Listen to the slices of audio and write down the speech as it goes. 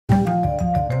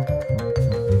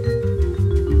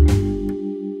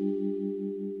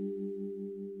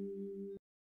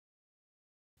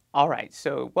All right,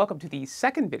 so welcome to the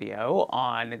second video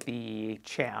on the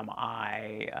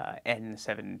Chameye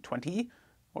N720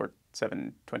 or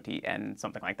 720N,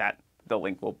 something like that. The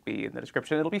link will be in the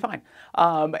description. It'll be fine.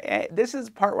 This is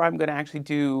the part where I'm going to actually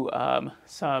do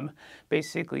some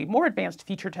basically more advanced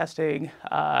feature testing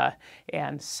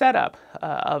and setup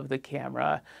of the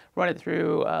camera, run it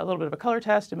through a little bit of a color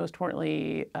test, and most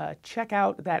importantly, check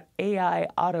out that AI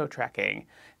auto tracking.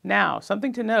 Now,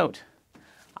 something to note.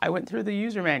 I went through the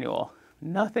user manual.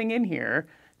 Nothing in here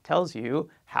tells you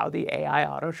how the AI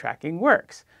auto tracking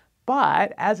works.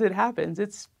 But as it happens,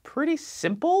 it's pretty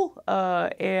simple,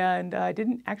 and I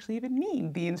didn't actually even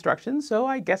need the instructions, so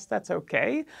I guess that's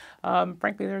okay.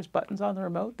 Frankly, there's buttons on the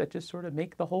remote that just sort of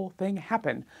make the whole thing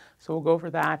happen. So we'll go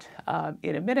over that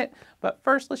in a minute. But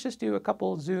first, let's just do a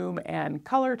couple zoom and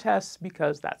color tests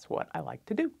because that's what I like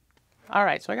to do. All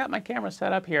right, so I got my camera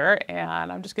set up here,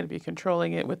 and I'm just going to be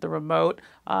controlling it with the remote.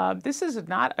 This is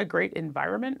not a great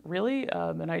environment, really,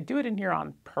 and I do it in here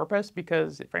on purpose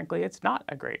because, frankly, it's not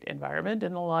a great environment,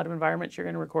 and a lot of environments you're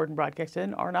going to record and broadcast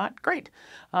in are not great.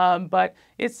 But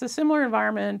it's a similar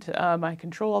environment. I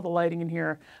control all the lighting in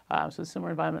here, so it's a similar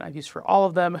environment I've used for all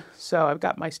of them. So I've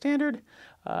got my standard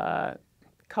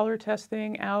color test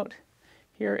thing out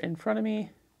here in front of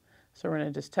me. So we're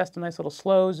going to just test a nice little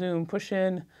slow zoom push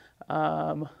in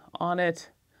on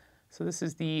it. So this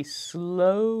is the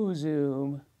slow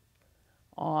zoom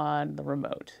on the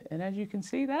remote. And as you can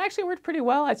see, that actually worked pretty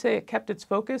well. I'd say it kept its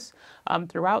focus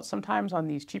throughout. Sometimes on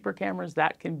these cheaper cameras,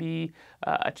 that can be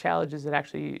a challenge, is it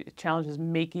actually challenges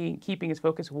keeping its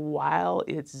focus while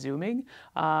it's zooming.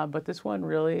 But this one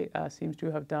really seems to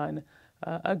have done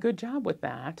a good job with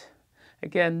that.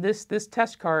 Again, this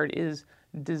test card is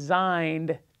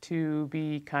designed to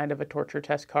be kind of a torture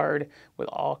test card with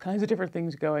all kinds of different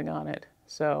things going on it.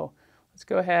 So let's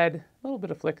go ahead, a little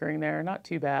bit of flickering there, not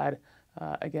too bad,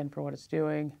 again, for what it's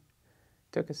doing.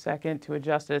 Took a second to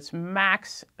adjust its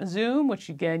max zoom, which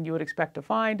again, you would expect to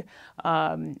find.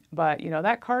 But you know,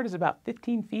 that card is about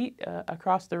 15 feet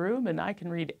across the room, and I can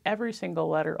read every single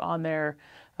letter on there.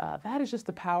 That is just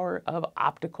the power of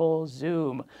optical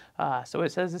zoom. So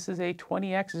it says this is a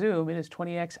 20x zoom. It is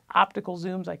 20x optical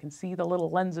zooms. I can see the little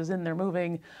lenses in there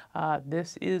moving.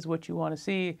 This is what you want to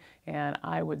see. And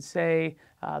I would say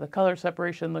the color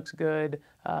separation looks good.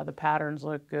 The patterns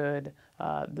look good.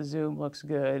 The zoom looks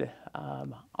good.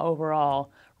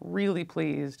 Overall, really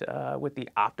pleased with the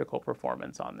optical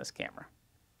performance on this camera.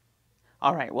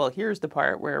 All right, well, here's the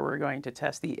part where we're going to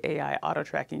test the AI auto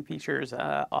tracking features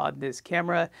on this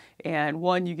camera. And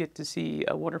one, you get to see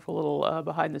a wonderful little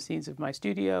behind the scenes of my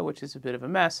studio, which is a bit of a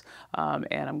mess.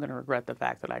 And I'm going to regret the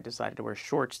fact that I decided to wear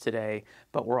shorts today,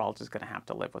 but we're all just going to have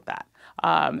to live with that.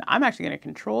 I'm actually going to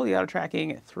control the auto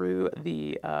tracking through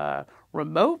the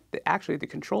remote. Actually, the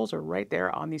controls are right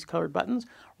there on these colored buttons.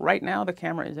 Right now, the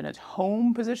camera is in its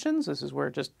home position. So this is where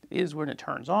it just is when it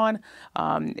turns on.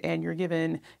 And you're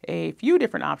given a few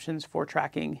different options for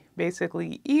tracking,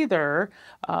 basically either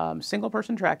single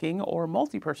person tracking or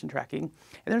multi-person tracking.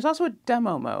 And there's also a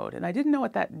demo mode. And I didn't know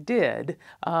what that did,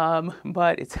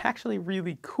 but it's actually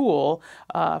really cool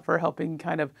for helping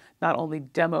kind of not only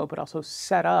demo, but also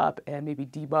set up and maybe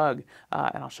debug.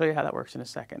 And I'll show you how that works in a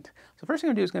second. So first thing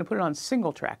I'm going to do is going to put it on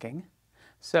single tracking.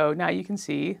 So now you can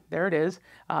see, there it is,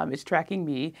 it's tracking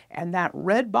me, and that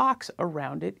red box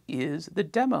around it is the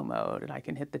demo mode. And I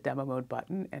can hit the demo mode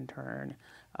button and turn,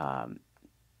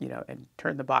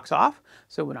 turn the box off.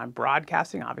 So when I'm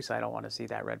broadcasting, obviously I don't want to see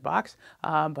that red box,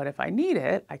 but if I need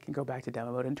it, I can go back to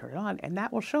demo mode and turn it on, and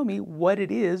that will show me what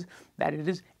it is that it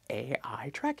is AI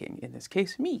tracking, in this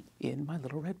case me, in my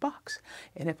little red box.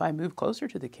 And if I move closer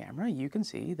to the camera, you can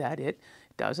see that it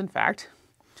does in fact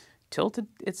tilt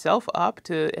itself up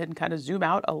and kind of zoom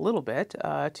out a little bit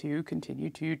to continue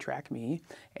to track me.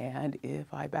 And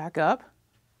if I back up,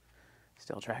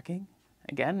 still tracking.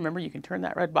 Again, remember, you can turn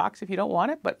that red box if you don't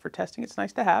want it, but for testing it's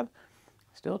nice to have.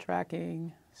 Still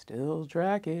tracking,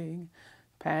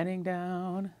 panning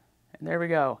down, and there we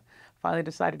go. Finally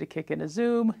decided to kick in a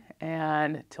zoom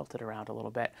and tilt it around a little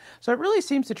bit. So it really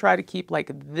seems to try to keep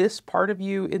like this part of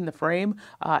you in the frame.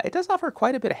 It does offer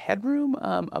quite a bit of headroom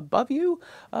above you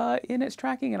in its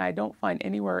tracking, and I don't find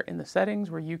anywhere in the settings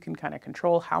where you can kind of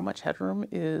control how much headroom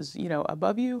is,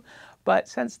 above you. But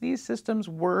since these systems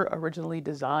were originally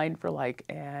designed for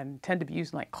and tend to be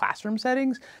used in classroom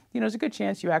settings, there's a good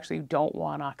chance you actually don't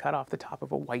want to cut off the top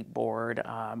of a whiteboard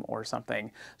or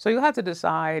something. So you'll have to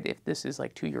decide if this is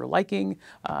to your liking,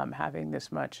 having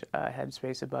this much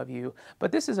headspace above you.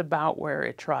 But this is about where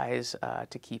it tries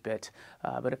to keep it.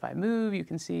 But if I move, you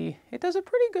can see it does a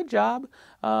pretty good job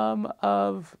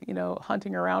of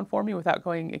hunting around for me without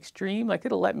going extreme.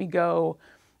 It'll let me go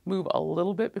move a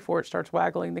little bit before it starts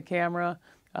waggling the camera,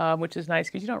 which is nice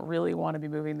because you don't really want to be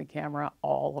moving the camera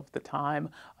all of the time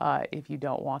if you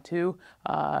don't want to.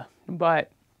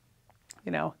 But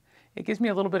it gives me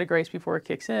a little bit of grace before it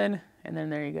kicks in, and then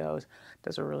there he goes.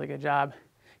 Does a really good job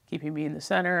keeping me in the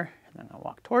center, and then I'll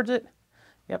walk towards it.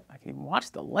 Yep, I can even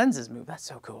watch the lenses move. That's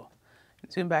so cool.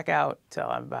 And zoom back out till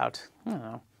I'm about, I don't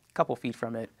know, a couple feet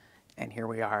from it, and here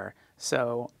we are.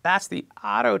 So that's the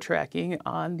auto tracking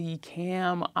on the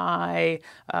Chameye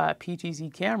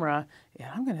PTZ camera, and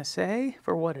I'm gonna say,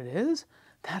 for what it is,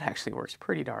 that actually works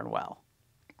pretty darn well.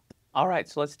 All right,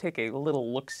 so let's take a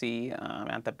little look-see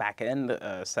at the back-end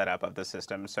setup of the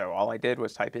system. So all I did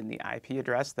was type in the IP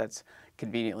address that's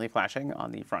conveniently flashing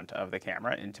on the front of the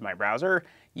camera into my browser,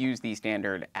 use the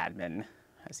standard admin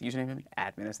as the username,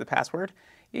 admin as the password.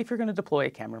 If you're gonna deploy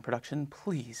a camera in production,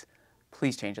 please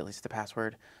change at least the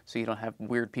password so you don't have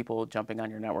weird people jumping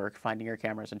on your network, finding your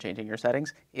cameras and changing your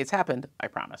settings. It's happened, I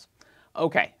promise.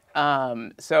 Okay,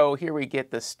 so here we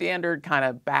get the standard kind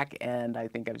of back end. I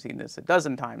think I've seen this a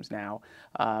dozen times now,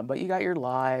 but you got your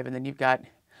live, and then you've got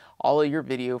all of your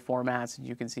video formats, and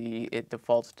you can see it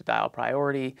defaults to dial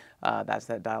priority. That's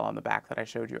that dial on the back that I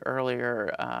showed you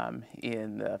earlier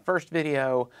in the first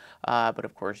video, but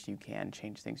of course you can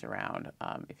change things around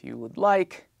if you would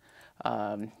like.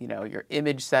 Your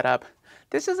image setup.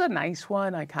 This is a nice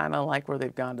one. I kind of like where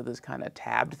they've gone to this kind of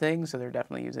tabbed thing. So they're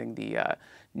definitely using the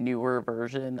newer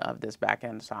version of this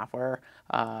backend software,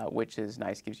 which is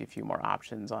nice, gives you a few more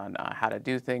options on how to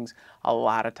do things. A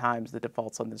lot of times the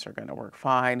defaults on this are going to work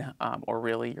fine, or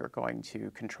really you're going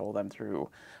to control them through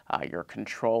your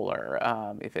controller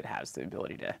if it has the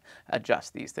ability to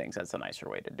adjust these things. That's a nicer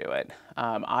way to do it.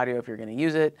 Audio, if you're going to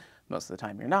use it, most of the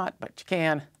time you're not, but you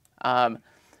can.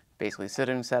 Basically,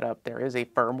 sitting setup, there is a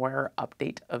firmware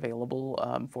update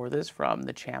available for this from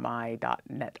the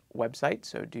chameye.net website,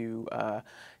 so do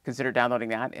consider downloading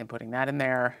that and putting that in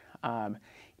there.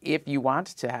 If you want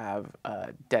to have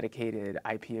a dedicated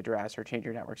IP address or change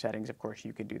your network settings, of course,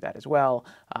 you can do that as well.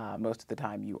 Most of the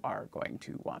time, you are going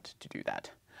to want to do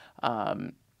that.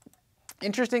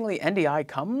 Interestingly, NDI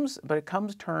comes, but it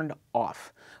comes turned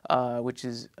off, which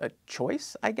is a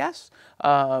choice, I guess.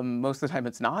 Most of the time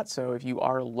it's not, so if you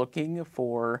are looking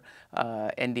for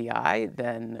NDI,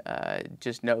 then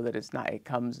just know that it's not, it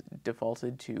comes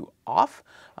defaulted to off,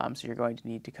 so you're going to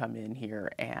need to come in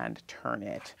here and turn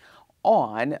it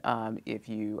on if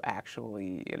you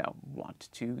actually, want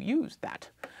to use that.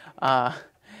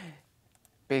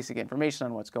 Basic information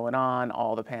on what's going on,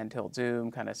 all the pan, tilt, zoom,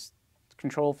 kind of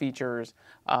control features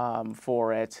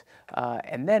for it.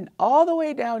 And then all the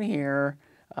way down here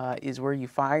is where you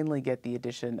finally get the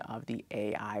addition of the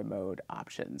AI mode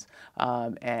options.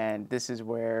 And this is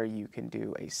where you can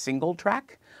do a single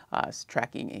track,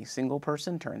 tracking a single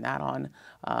person, turn that on.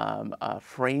 A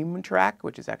frame track,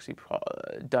 which is actually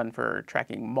done for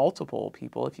tracking multiple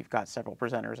people if you've got several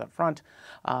presenters up front.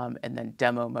 And then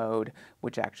demo mode,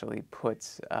 which actually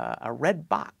puts a red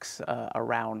box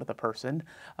around the person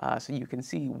so you can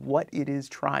see what it is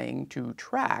trying to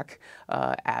track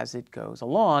as it goes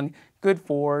along. Good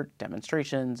for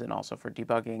demonstrations and also for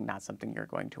debugging, not something you're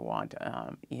going to want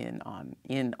in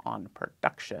on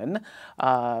production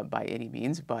by any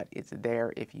means, but it's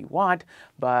there if you want.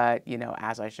 But,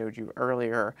 as I showed you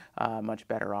earlier, much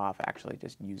better off actually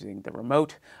just using the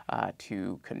remote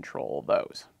to control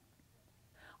those.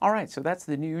 All right, so that's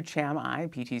the new Chameye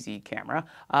PTZ camera.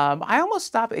 I almost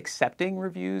stop accepting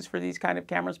reviews for these kind of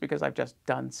cameras because I've just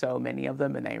done so many of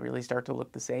them and they really start to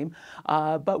look the same.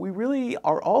 But we really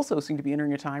are also seem to be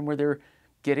entering a time where they're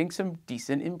getting some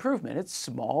decent improvement. It's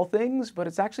small things, but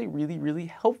it's actually really, really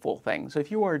helpful things. So if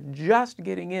you are just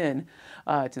getting in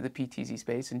to the PTZ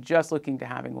space and just looking to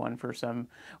having one for some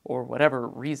or whatever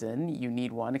reason you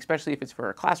need one, especially if it's for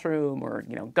a classroom or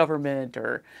government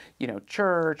or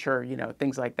church or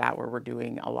things like that where we're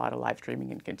doing a lot of live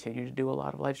streaming and continue to do a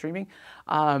lot of live streaming.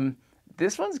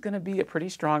 This one's going to be a pretty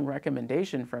strong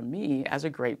recommendation from me as a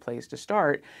great place to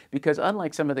start because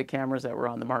unlike some of the cameras that were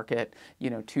on the market,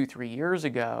 2-3 years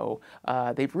ago,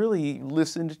 they've really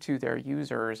listened to their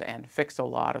users and fixed a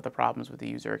lot of the problems with the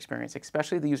user experience,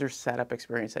 especially the user setup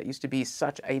experience that used to be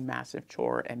such a massive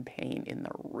chore and pain in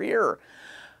the rear.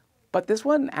 But this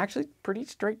one actually pretty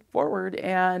straightforward.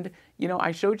 And, you know,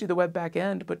 I showed you the web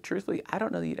backend, but truthfully, I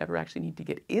don't know that you'd ever actually need to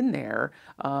get in there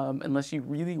unless you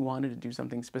really wanted to do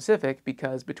something specific,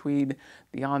 because between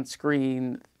the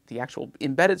on-screen, the actual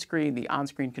embedded screen, the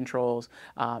on-screen controls,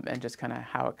 and just kind of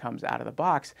how it comes out of the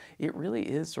box, it really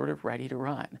is sort of ready to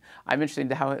run. I'm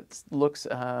interested in how it looks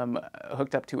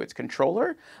hooked up to its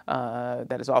controller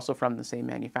that is also from the same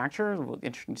manufacturer. We'll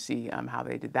interesting to see how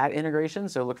they did that integration,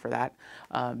 so look for that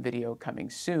video coming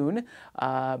soon.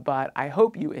 But I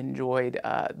hope you enjoyed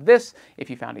this. If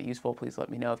you found it useful, please let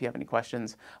me know. If you have any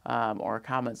questions or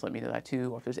comments, let me know that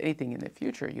too. Or if there's anything in the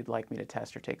future you'd like me to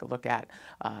test or take a look at,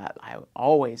 I'm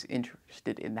always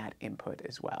interested in that input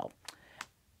as well.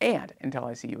 And until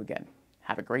I see you again,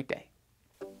 have a great day.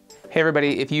 Hey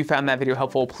everybody, if you found that video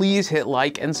helpful, please hit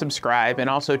like and subscribe, and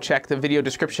also check the video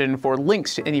description for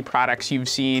links to any products you've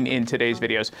seen in today's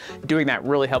videos. Doing that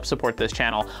really helps support this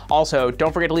channel. Also,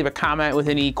 don't forget to leave a comment with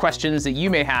any questions that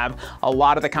you may have. A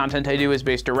lot of the content I do is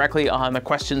based directly on the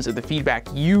questions and the feedback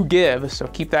you give, so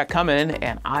keep that coming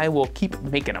and I will keep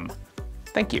making them.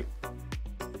 Thank you.